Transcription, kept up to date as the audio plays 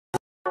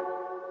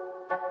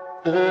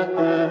Hello?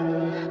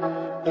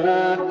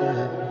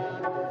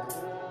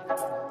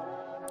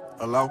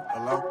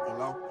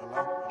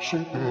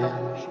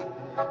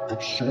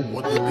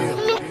 What the deal?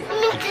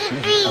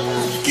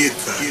 Get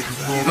that.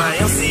 My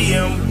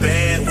MCM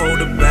bad,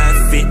 hold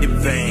about 50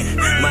 band.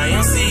 My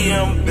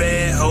MCM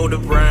bad, hold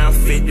around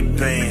 50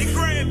 band.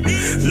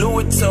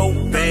 Louis toe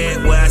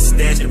bad, where I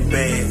stash the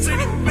bags.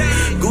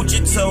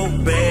 Gucci toe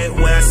bad,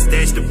 where I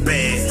stash the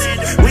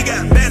bags. We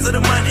got bags of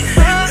the money.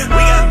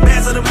 We got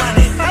bags of the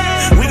money.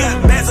 We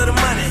got bags of the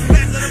money.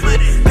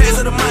 Bags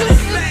of the money.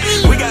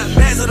 We got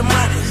bags of the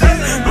money.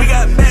 We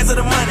got bags of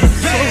the money.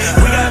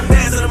 We got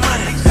bags of the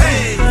money.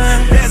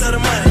 Bags of the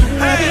money.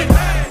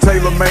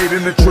 Tailor-made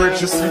in the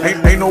trenches,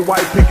 ain't no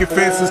white picket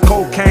fences.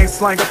 Cocaine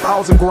slang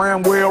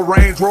 1,000-gram well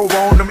range rover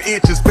on them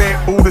inches.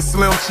 Fat booty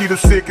slim, she the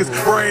sickest.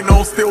 Brain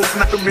on stilts,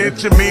 not to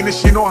mention. Meaning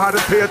she know how to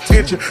pay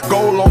attention.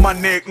 Gold on my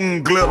neck,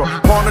 glitter.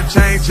 Pawn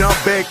chain, jump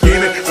back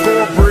in it.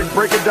 Score a brick,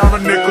 break it down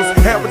to nickels.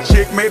 Have a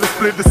chick, made a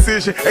split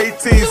decision.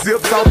 18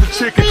 zips out the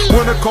chicken.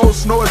 Winter cold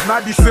snow, it's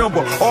not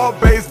December. All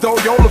base dough,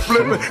 Yola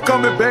flipping.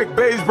 Coming back,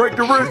 beige, break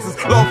the wrists.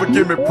 Lord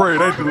forgive me, pray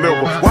they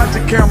deliver. Watch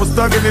the camera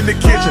stugging in the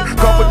kitchen.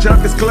 Couple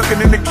junkies clucking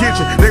in the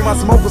kitchen. They my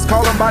smokers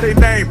calling by their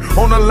name.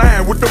 On the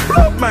line with the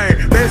bluff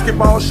man.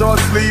 Basketball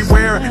shorts, sleeve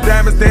wearing.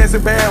 Diamonds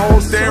dancing, bad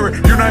hoes staring.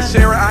 You not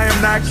sharing, I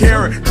am not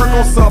caring. Trick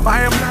on stuff,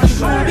 I am not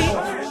sharing.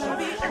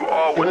 You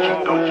are what you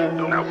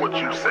do, not what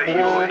you say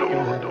you do.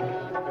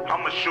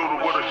 I'm a shooter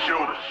with a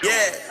shooter.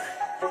 Yeah.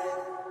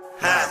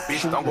 Ha.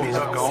 Bitch, don't go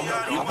duck on me.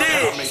 You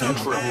did.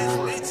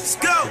 Let's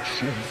go.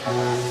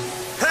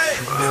 Hey.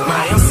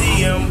 My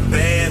MCM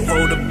bad,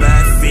 hold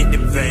about 50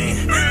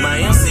 band. My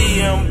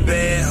MCM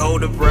bad,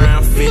 hold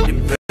around 50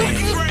 band.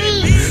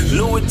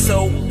 Louis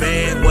toe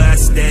bad, where I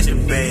stash the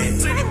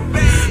bags.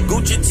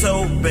 Gucci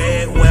toe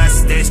bad, where I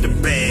stash the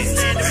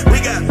bags. We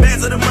got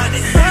bags of the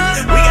money.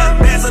 We got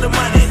bags of the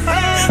money.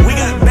 We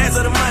got bags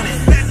of the money.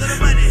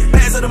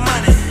 Bags of the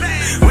money.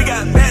 We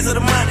got bags of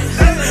the money.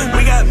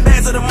 We got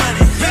bags of the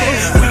money.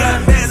 We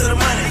got bags of the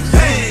money.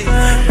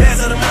 Bags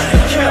of the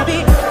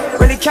money.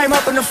 Really came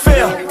up in the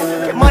field.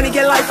 Get money,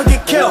 get life, or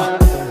get killed.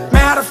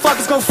 Man, how the fuck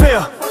it's gon'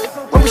 feel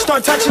when we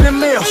start touching the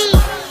mills?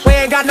 We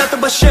ain't got nothing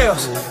but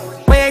shells.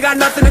 We ain't got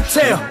nothing to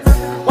tell.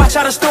 Watch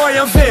how the story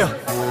unveil.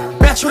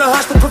 Bet you the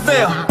hustle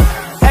prevail.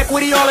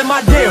 Equity all in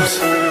my deals.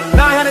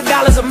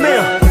 $900 a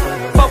meal.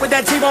 Fuck with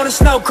that T-bone and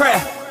snow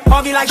crab.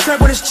 Hoggy like shrimp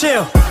when it's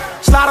chill.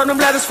 Slide on them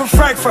leathers from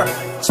Frankfurt.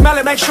 Smell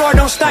it, make sure it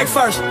don't stink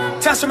first.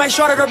 Test to make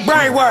sure that her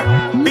brain work.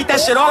 Beat that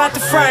shit all out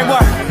the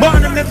framework.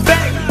 Burn them in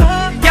bang.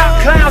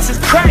 Y'all clowns is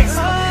crazy.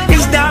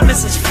 These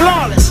diamonds is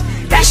flawless.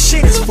 That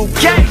shit is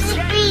fugazi.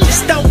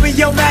 Just open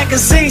your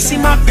magazine, see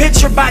my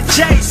picture by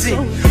Jay-Z.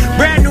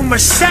 Brand new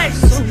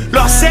Mercedes,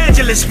 Los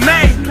Angeles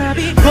made.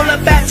 Pull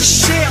up at the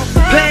Shell,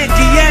 playing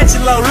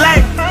D'Angelo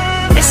late.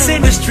 It's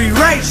industry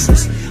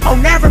racist, I'll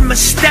never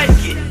mistake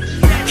it.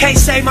 Can't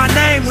say my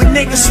name with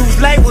niggas whose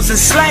labels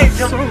enslaved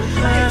them.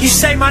 You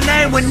say my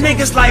name with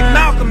niggas like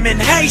Malcolm and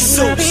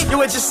Jesus. You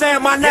were just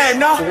saying my name,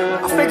 no?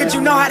 I figured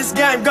you know how this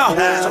game go.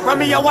 So run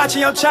me your watch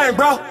and your chain,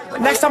 bro.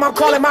 Next time I'm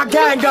calling my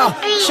gang, go.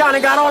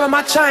 Shining got all of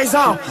my chains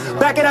on.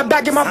 Back it up,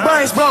 back in my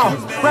brains blown.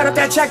 Run up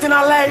that check, then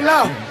I lay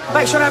low.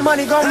 Make sure that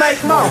money gon'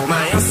 make more.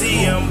 My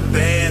MCM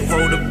bad,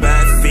 hold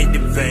about 50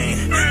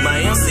 band.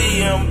 My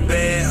MCM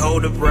bad,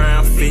 hold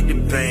around 50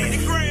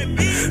 band.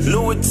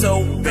 Louis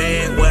toe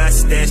bad, where I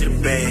stash the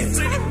bags.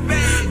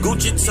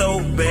 Gucci toe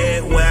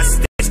bad, where I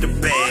stash